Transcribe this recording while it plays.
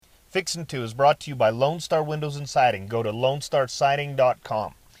Fixin' 2 is brought to you by Lone Star Windows and Siding. Go to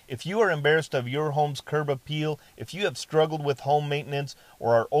LoneStarSiding.com. If you are embarrassed of your home's curb appeal, if you have struggled with home maintenance,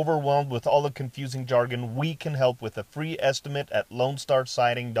 or are overwhelmed with all the confusing jargon, we can help with a free estimate at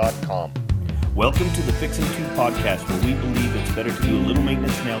LoneStarSiding.com. Welcome to the Fixin' 2 podcast, where we believe it's better to do a little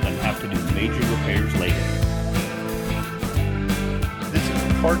maintenance now than have to do major repairs later. This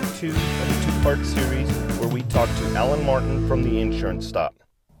is part 2 of a two-part series where we talk to Alan Martin from the Insurance Stop.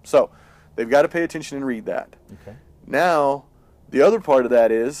 So they've got to pay attention and read that. Okay. Now, the other part of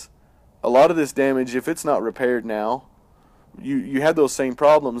that is a lot of this damage, if it's not repaired now, you have those same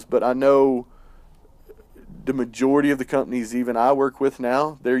problems, but I know the majority of the companies even I work with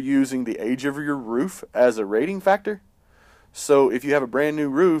now, they're using the age of your roof as a rating factor. So if you have a brand new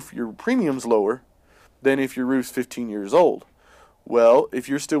roof, your premium's lower than if your roof's 15 years old. Well, if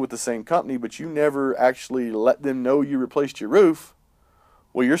you're still with the same company, but you never actually let them know you replaced your roof,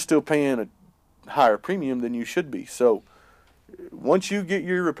 well, you're still paying a higher premium than you should be. So once you get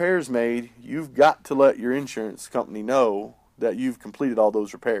your repairs made, you've got to let your insurance company know that you've completed all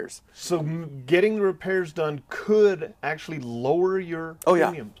those repairs. So getting the repairs done could actually lower your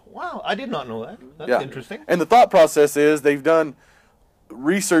premiums. Wow, I did not know that. That's interesting. And the thought process is they've done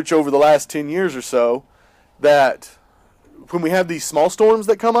research over the last 10 years or so that when we have these small storms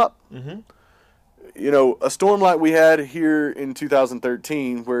that come up, you know, a storm like we had here in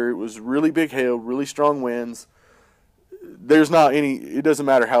 2013 where it was really big hail, really strong winds, it doesn't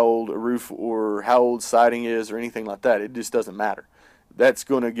matter how old a roof or how old siding is or anything like that. It just doesn't matter. There's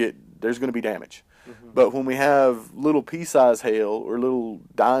going to be damage. But when we have little pea-size hail or little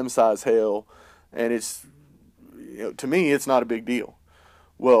dime-size hail, and it's, to me, it's not a big deal.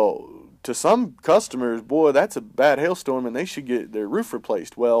 Well, to some customers, boy, that's a bad hailstorm and they should get their roof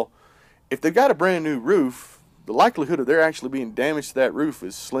replaced. Well, if they've got a brand new roof, the likelihood of there actually being damage to that roof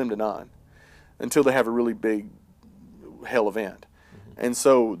is slim to none until they have a really big hail event. And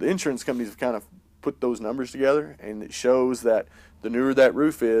so the insurance companies have kind of put those numbers together, and it shows that the newer that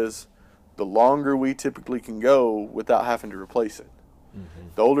roof is, the longer we typically can go without having to replace it.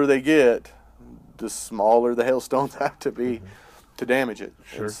 The older they get, the smaller the hailstones have to be to damage it.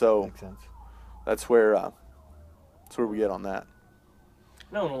 Sure, and so makes sense. that's where we get on that.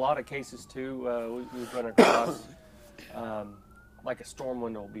 No, in a lot of cases too, we've run across like a storm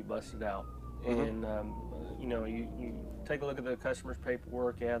window will be busted out, and you take a look at the customer's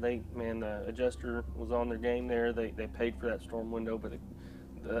paperwork. Yeah, the adjuster was on their game there. They paid for that storm window, but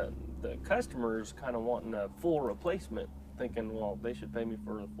the customer's kind of wanting a full replacement, thinking, well, they should pay me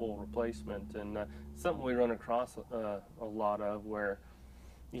for a full replacement, and something we run across a lot of where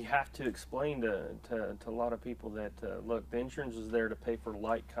you have to explain to a lot of people that, look, the insurance is there to pay for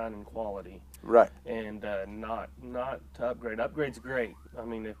light, kind, and quality. Right. And not to upgrade. Upgrade's great. I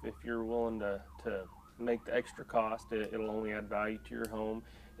mean, if you're willing to make the extra cost, it'll only add value to your home.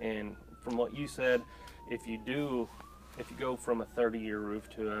 And from what you said, if you go from a 30-year roof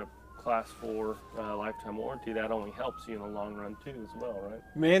to a Class 4 lifetime warranty, that only helps you in the long run too as well, right?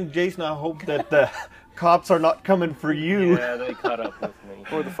 Man, Jason, I hope that the cops are not coming for you. Yeah, they caught up with me.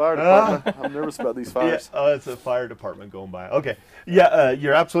 Or the fire department. I'm nervous about these fires. Yeah, it's a fire department going by. Okay. Yeah,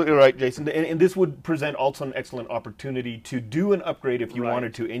 you're absolutely right, Jason. And this would present also an excellent opportunity to do an upgrade if you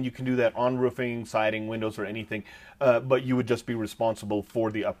wanted to. And you can do that on roofing, siding, windows, or anything. But you would just be responsible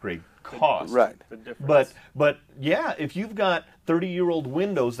for the upgrade cost. Right. The difference. But yeah, if you've got 30-year-old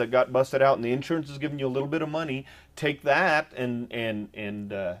windows that got busted out and the insurance is giving you a little bit of money, take that and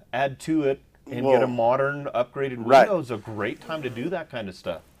add to it and get a modern upgraded window. Is a great time to do that kind of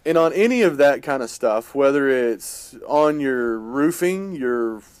stuff. And on any of that kind of stuff, whether it's on your roofing,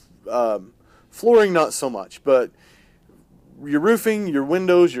 your flooring, not so much, but your roofing, your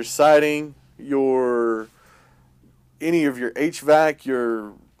windows, your siding, any of your HVAC,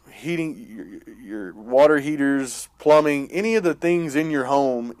 your heating, your water heaters, plumbing, any of the things in your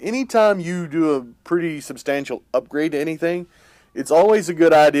home, anytime you do a pretty substantial upgrade to anything, it's always a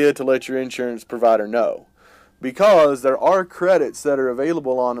good idea to let your insurance provider know, because there are credits that are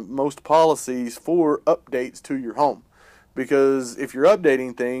available on most policies for updates to your home. Because if you're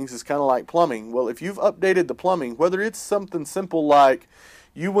updating things, it's kind of like plumbing. Well, if you've updated the plumbing, whether it's something simple like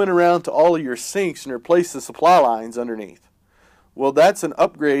you went around to all of your sinks and replaced the supply lines underneath, well, that's an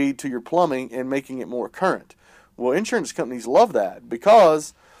upgrade to your plumbing and making it more current. Well, insurance companies love that,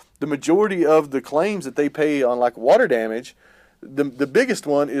 because the majority of the claims that they pay on like water damage, the biggest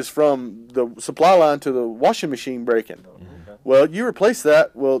one is from the supply line to the washing machine breaking. Well, you replace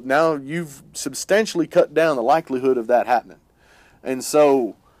that, well, now you've substantially cut down the likelihood of that happening. And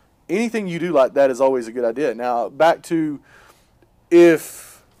so anything you do like that is always a good idea. Now, back to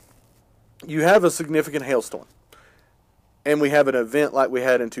if you have a significant hailstorm, and we have an event like we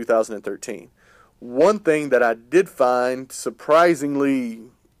had in 2013. One thing that I did find surprisingly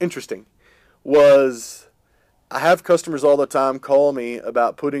interesting was I have customers all the time call me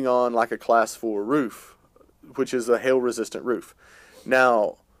about putting on like a class 4 roof, which is a hail-resistant roof.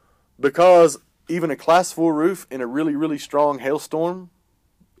 Now, because even a class 4 roof in a really, really strong hailstorm,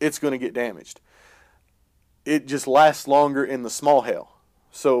 it's going to get damaged. It just lasts longer in the small hail.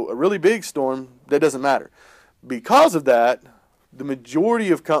 So a really big storm, that doesn't matter. Because of that, the majority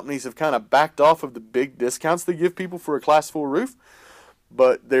of companies have kind of backed off of the big discounts they give people for a class 4 roof,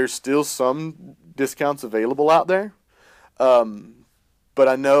 but there's still some discounts available out there. But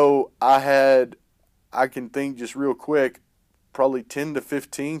I know I can think just real quick, probably 10 to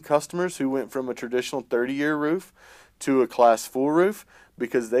 15 customers who went from a traditional 30-year roof to a class 4 roof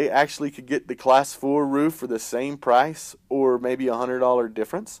because they actually could get the class 4 roof for the same price or maybe $100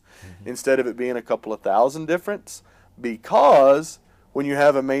 difference instead of it being a couple of thousand difference, because when you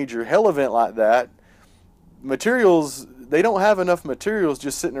have a major hail event like that, materials, they don't have enough materials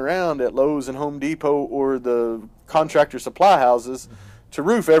just sitting around at Lowe's and Home Depot or the contractor supply houses to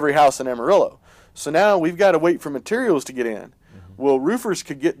roof every house in Amarillo. So now we've got to wait for materials to get in. Well, roofers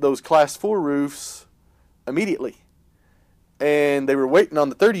could get those class 4 roofs immediately, and they were waiting on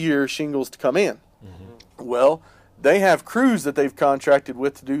the 30-year shingles to come in. Well, they have crews that they've contracted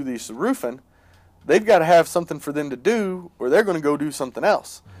with to do this roofing. They've got to have something for them to do, or they're going to go do something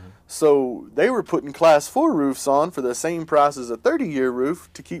else. So they were putting class 4 roofs on for the same price as a 30-year roof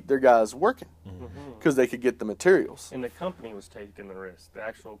to keep their guys working because they could get the materials. And the company was taking the risk. The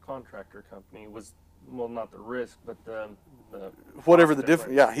actual contractor company was, well, not the risk, but the whatever the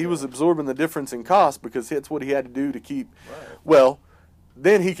difference. difference. Yeah, he was absorbing the difference in cost because that's what he had to do to keep. Right. Well,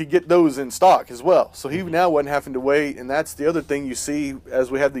 then he could get those in stock as well. So he now wasn't having to wait. And that's the other thing you see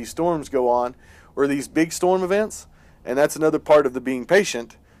as we have these storms go on, or these big storm events. And that's another part of the being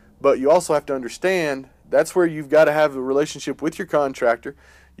patient. But you also have to understand that's where you've got to have a relationship with your contractor.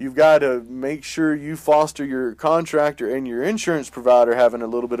 You've got to make sure you foster your contractor and your insurance provider having a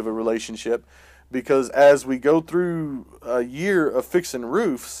little bit of a relationship, because as we go through a year of fixing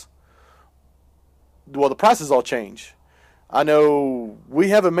roofs, well, the prices all change. I know we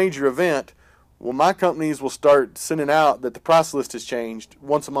have a major event. Well, my companies will start sending out that the price list has changed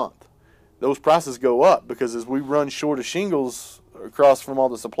once a month. Those prices go up because as we run short of shingles across from all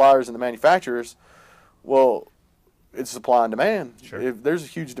the suppliers and the manufacturers, well, it's supply and demand. Sure. If there's a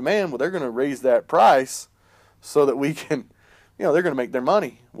huge demand, well, they're going to raise that price so that we can, they're going to make their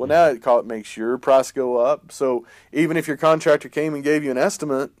money. Well, now it makes your price go up. So even if your contractor came and gave you an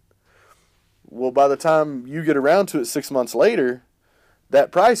estimate, well, by the time you get around to it 6 months later,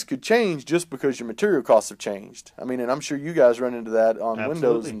 that price could change just because your material costs have changed. I mean, and I'm sure you guys run into that on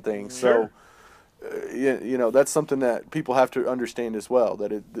windows and things. Sure. So, that's something that people have to understand as well.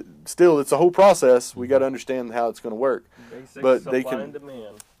 That it's a whole process. We got to understand how it's going to work. Basic But supply they can. and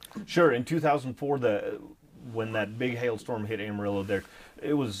demand. Sure. In 2004, when that big hailstorm hit Amarillo,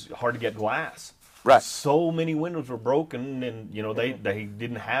 it was hard to get glass. Right. So many windows were broken, and they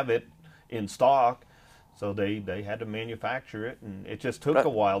didn't have it in stock, so they had to manufacture it, and it just took a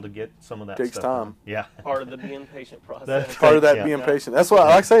while to get some of that. Takes stuff time. on. Yeah. Part of the being patient process. That's Part of that Yeah. being patient. That's why,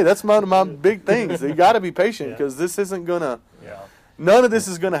 like I say, that's one of my big things. You got to be patient because this isn't gonna. Yeah. None of this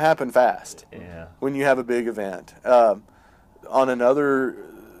is gonna happen fast. Yeah. When you have a big event. On another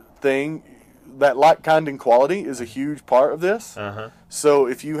thing, that like, kind, and quality is a huge part of this. So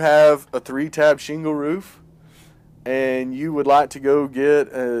if you have a 3-tab shingle roof and you would like to go get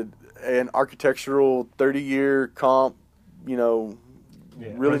an architectural 30-year comp,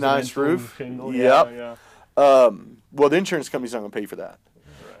 really nice roof. Shingle. Yep. Yeah. Well, the insurance company's not going to pay for that.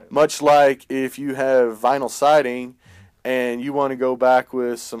 Right. Much like if you have vinyl siding and you want to go back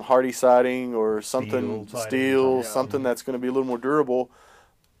with some hardy siding or something, Steel siding. steel, Yeah. something that's going to be a little more durable,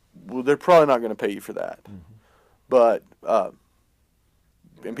 well, they're probably not going to pay you for that. But,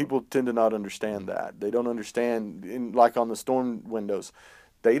 and people tend to not understand that. They don't understand, like on the storm windows,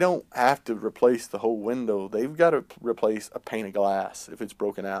 they don't have to replace the whole window. They've got to replace a pane of glass if it's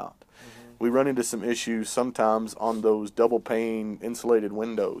broken out. We run into some issues sometimes on those double pane insulated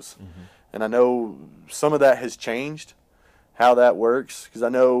windows. And I know some of that has changed, how that works, because I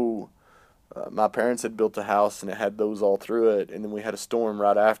know my parents had built a house and it had those all through it, and then we had a storm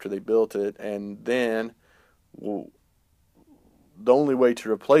right after they built it, and then the only way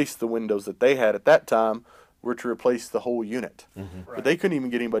to replace the windows that they had at that time were to replace the whole unit. But they couldn't even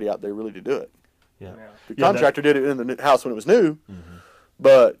get anybody out there really to do it. Yeah. The contractor did it in the house when it was new,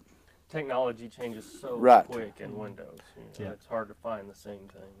 but Technology changes so Right. quick in Windows. Yeah. It's hard to find the same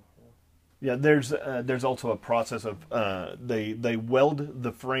thing. Yeah, there's also a process of they weld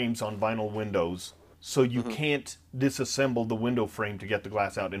the frames on vinyl windows, so you can't disassemble the window frame to get the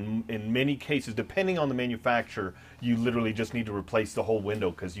glass out. In many cases, depending on the manufacturer, you literally just need to replace the whole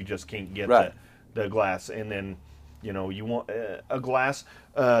window because you just can't get Right. the glass. And then, you want a glass.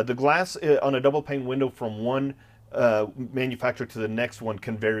 The glass on a double pane window from one manufacturer to the next one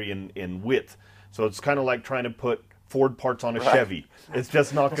can vary in width. So it's kind of like trying to put Ford parts on a Chevy. It's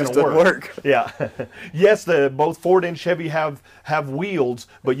just not going Just to doesn't work. work. Yeah. Yes, both Ford and Chevy have wheels,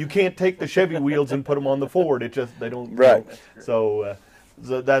 but you can't take the Chevy wheels and put them on the Ford. It just they don't. Right. So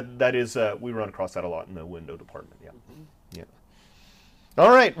that is we run across that a lot in the window department. Yeah. Yeah.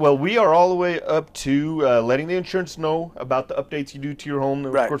 All right. Well, we are all the way up to letting the insurance know about the updates you do to your home.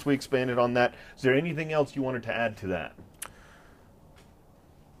 Of Right. course, we expanded on that. Is there anything else you wanted to add to that,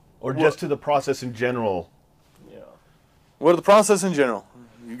 or just to the process in general? Yeah. Well, the process in general,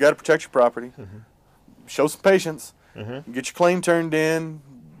 you got to protect your property. Show some patience. Get your claim turned in.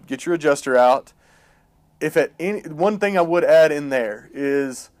 Get your adjuster out. If at any one thing I would add in there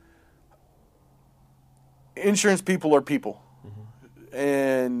is insurance people are people,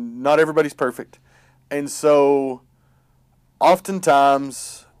 and not everybody's perfect, and so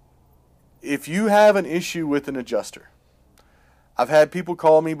oftentimes if you have an issue with an adjuster, I've had people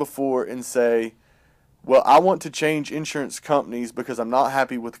call me before and say, well, I want to change insurance companies because I'm not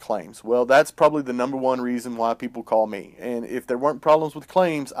happy with claims. Well, that's probably the number one reason why people call me. And if there weren't problems with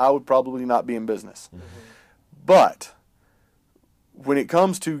claims, I would probably not be in business. But when it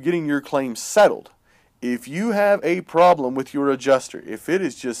comes to getting your claims settled, if you have a problem with your adjuster, if it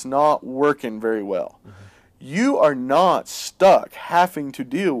is just not working very well, you are not stuck having to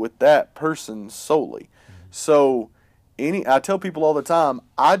deal with that person solely. So I tell people all the time,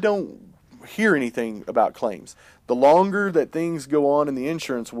 I don't hear anything about claims. The longer that things go on in the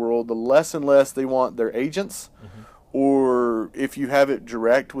insurance world, the less and less they want their agents, or if you have it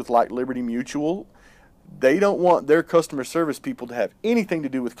direct with like Liberty Mutual, they don't want their customer service people to have anything to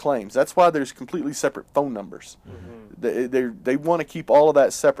do with claims. That's why there's completely separate phone numbers. They want to keep all of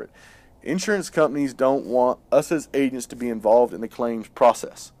that separate. Insurance companies don't want us as agents to be involved in the claims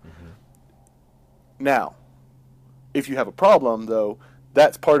process. Now, if you have a problem, though,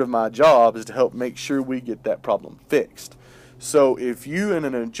 that's part of my job is to help make sure we get that problem fixed. So if you and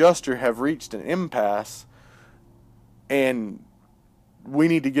an adjuster have reached an impasse and we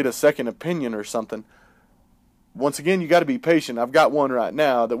need to get a second opinion or something, once again, you got to be patient. I've got one right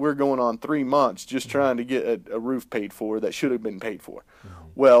now that we're going on 3 months just trying to get a roof paid for that should have been paid for.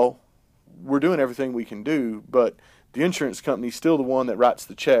 Well, we're doing everything we can do, but the insurance company's still the one that writes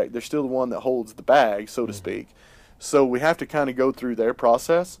the check. They're still the one that holds the bag, so to speak. So we have to kind of go through their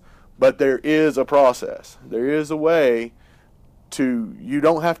process, but there is a process. There is a way you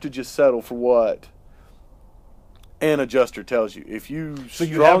don't have to just settle for what an adjuster tells you. If you So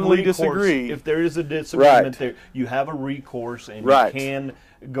you strongly have recourse. Disagreee, If there is a disagreement Right. there, you have a recourse and Right. you can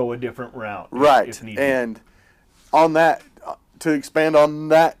go a different route. right, If needed. and on that, to expand on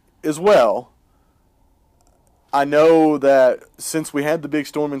that as well, I know that since we had the big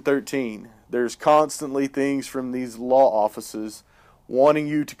storm in 13, there's constantly things from these law offices wanting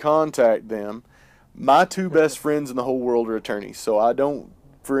you to contact them. My two best friends in the whole world are attorneys, so I don't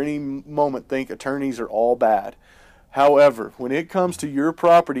for any moment think attorneys are all bad. However, when it comes to your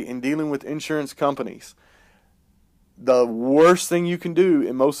property and dealing with insurance companies, the worst thing you can do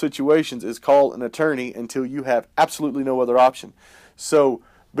in most situations is call an attorney until you have absolutely no other option. So,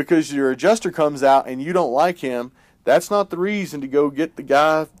 because your adjuster comes out and you don't like him, that's not the reason to go get the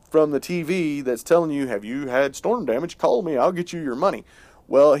guy from the TV that's telling you, have you had storm damage? Call me, I'll get you your money.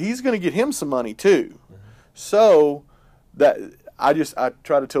 Well, he's going to get him some money too. So, that I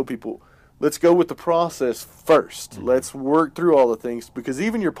try to tell people, let's go with the process first. Let's work through all the things, because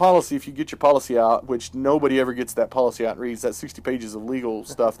even your policy, if you get your policy out, which nobody ever gets that policy out and reads, that 60 pages of legal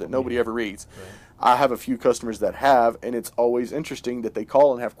stuff that nobody ever reads. I have a few customers that have, and it's always interesting that they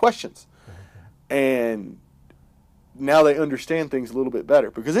call and have questions. And now they understand things a little bit better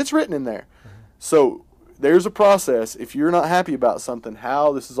because it's written in there. So there's a process. If you're not happy about something,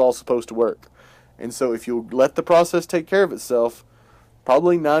 how this is all supposed to work. And so if you'll let the process take care of itself,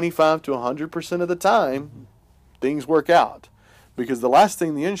 probably 95 to 100% of the time, things work out. Because the last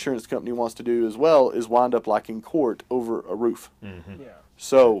thing the insurance company wants to do as well is wind up like in court over a roof. Yeah.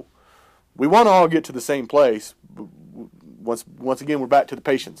 So we want to all get to the same place. Once again, we're back to the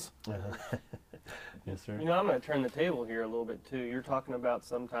patience. Yes, sir. You know, I'm going to turn the table here a little bit too. You're talking about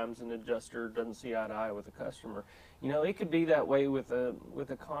sometimes an adjuster doesn't see eye to eye with a customer. You know, it could be that way with a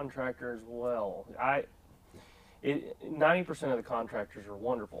contractor as well. 90% of the contractors are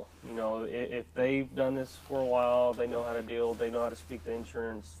wonderful. You know, if they've done this for a while, they know how to deal, they know how to speak the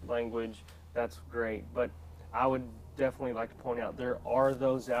insurance language, that's great. But I would definitely like to point out there are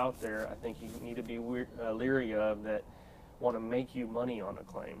those out there I think you need to be leery of that want to make you money on a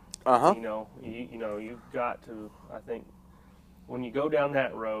claim. You know, you've got to, I think, when you go down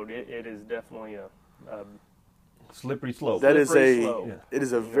that road, it is definitely a slippery slope. That is slope. It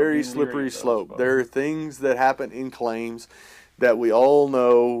is a You know, very be leery slippery of those slope. folks. There are things that happen in claims that we all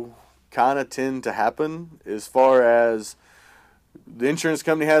know kind of tend to happen as far as the insurance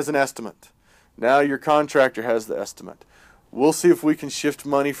company has an estimate. Now your contractor has the estimate. We'll see if we can shift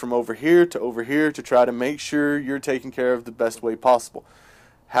money from over here to try to make sure you're taken care of the best way possible.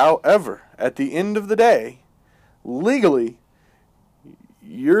 However, at the end of the day, legally,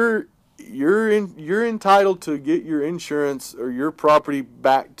 you're entitled to get your insurance or your property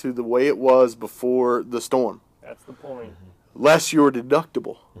back to the way it was before the storm. That's the point. Less your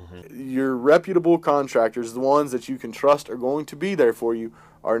deductible. Your reputable contractors, the ones that you can trust are going to be there for you,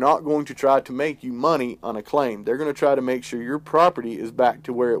 are not going to try to make you money on a claim. They're going to try to make sure your property is back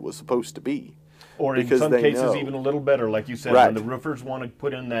to where it was supposed to be. Or in because some they cases know. even a little better, like you said, Right. when the roofers want to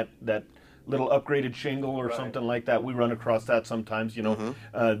put in that little upgraded shingle or Right. something like that. We run across that sometimes. You know,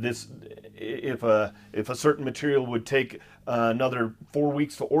 if a certain material would take another 4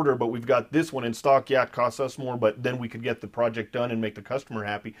 weeks to order, but we've got this one in stock, yeah, it costs us more, but then we could get the project done and make the customer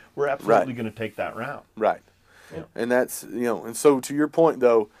happy. We're absolutely Right. going to take that route. Right. Yeah. And that's, and so to your point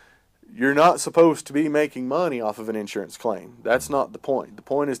though, you're not supposed to be making money off of an insurance claim. That's not the point. The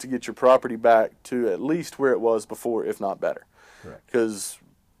point is to get your property back to at least where it was before, if not better. Correct. Because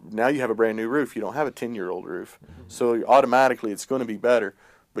now you have a brand new roof. You don't have a 10-year-old roof. So automatically it's going to be better,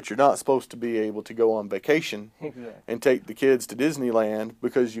 but you're not supposed to be able to go on vacation Exactly. and take the kids to Disneyland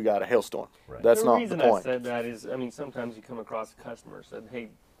because you got a hailstorm. Right. That's the not reason the point. I said that is, I mean, sometimes you come across a customer said, "Hey,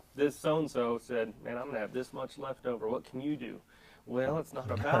 this so-and-so said, man, I'm going to have this much left over. What can you do?" Well, it's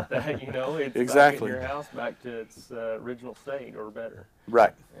not about that, you know. It's Exactly. about getting your house back to its original state or better.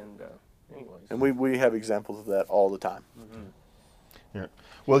 Right. And anyways. And we have examples of that all the time. Yeah.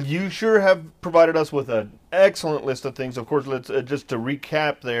 Well, you sure have provided us with an excellent list of things. Of course, let's just to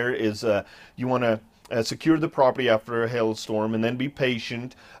recap. There is you want to secure the property after a hailstorm, and then be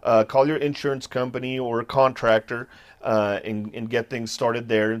patient. Call your insurance company or contractor and get things started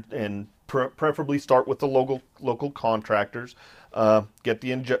there, and preferably start with the local contractors. Get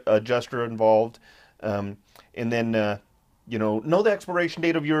the adjuster involved, and then know the expiration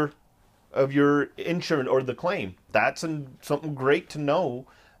date of your insurance or the claim. That's something great to know.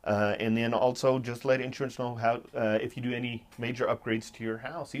 And then also just let insurance know how if you do any major upgrades to your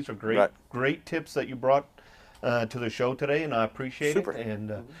house. These are great tips that you brought to the show today, and I appreciate Super. it.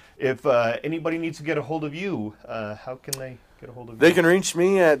 And if anybody needs to get a hold of you, how can they get a hold of you? They can reach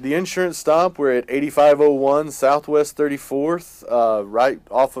me at the insurance stop. We're at 8501 Southwest 34th, right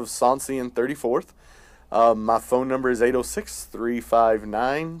off of Soncy and 34th. My phone number is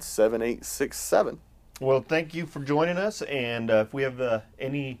 806-359-7867. Well, thank you for joining us. And if we have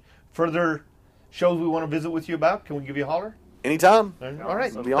any further shows we want to visit with you about, can we give you a holler? Anytime. All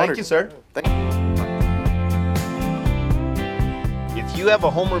right. Be Thank honored. you, sir. Thank you. If you have a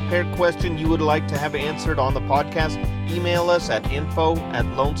home repair question you would like to have answered on the podcast, email us at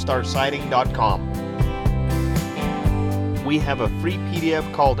info@lonestarsighting.com. We have a free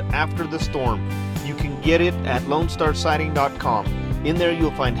PDF called After the Storm. You can get it at lonestarsighting.com. In there you'll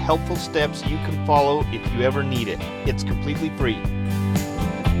find helpful steps you can follow if you ever need it. It's completely free.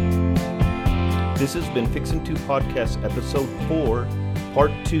 This has been Fixin' 2 Podcast Episode 4,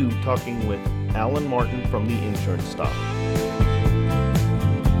 Part 2, talking with Alan Martin from the Insurance Stop.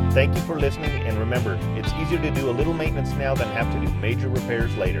 Thank you for listening, and remember, it's easier to do a little maintenance now than have to do major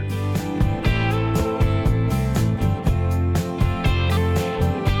repairs later.